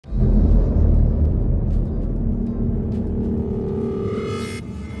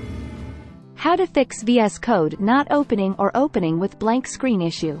How to fix VS Code not opening or opening with blank screen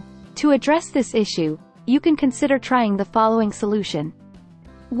issue. To address this issue, you can consider trying the following solution.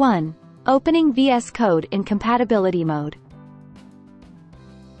 1. Opening VS Code in compatibility mode.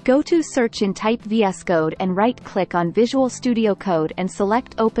 Go to Search and type VS Code and right-click on Visual Studio Code and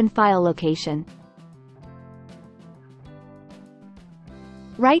select Open File Location.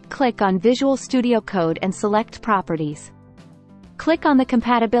 Right-click on Visual Studio Code and select Properties. Click on the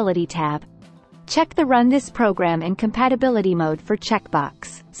Compatibility tab. Check the Run this program in compatibility mode for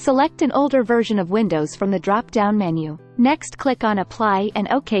checkbox. Select an older version of Windows from the drop-down menu. Next, click on Apply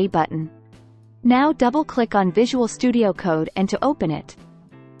and OK button. Now double-click on Visual Studio Code and to open it.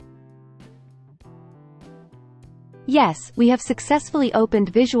 Yes, we have successfully opened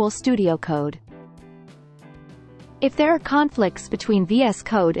Visual Studio Code. If there are conflicts between VS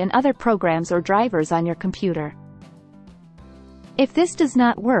Code and other programs or drivers on your computer. If this does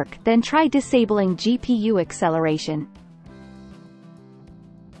not work, then try disabling GPU acceleration.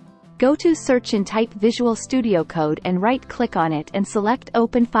 Go to Search and type Visual Studio Code and right-click on it and select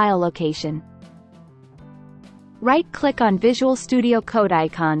Open File Location. Right-click on Visual Studio Code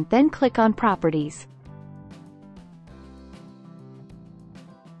icon, then click on Properties.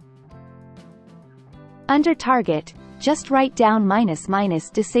 Under Target, just write down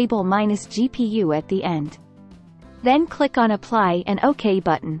 ---- disable -GPU at the end. Then click on Apply and OK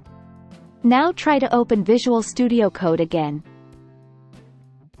button. Now try to open Visual Studio Code again.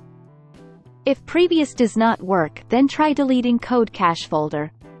 If previous does not work, then try deleting code cache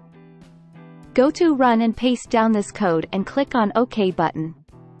folder. Go to Run and paste down this code and click on OK button.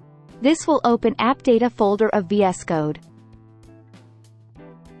 This will open App Data folder of VS Code.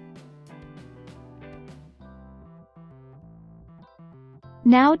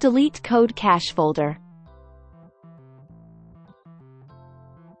 Now delete code cache folder.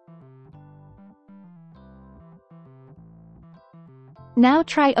 Now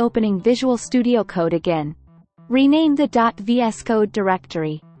try opening Visual Studio Code again. Rename the .vscode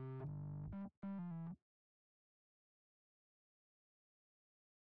directory.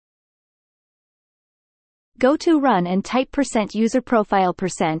 Go to Run and type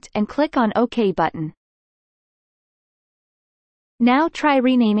 %userprofile% and click on OK button. Now try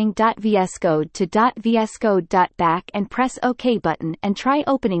renaming .vscode to .vscode.bak and press OK button and try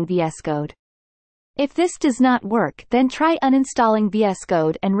opening VS Code. If this does not work, then try uninstalling VS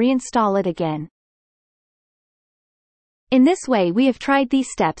Code and reinstall it again. In this way we have tried these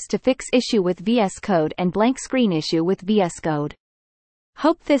steps to fix issue with VS Code and blank screen issue with VS Code.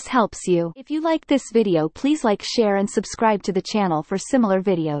 Hope this helps you. If you like this video, please like, share and subscribe to the channel for similar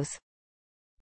videos.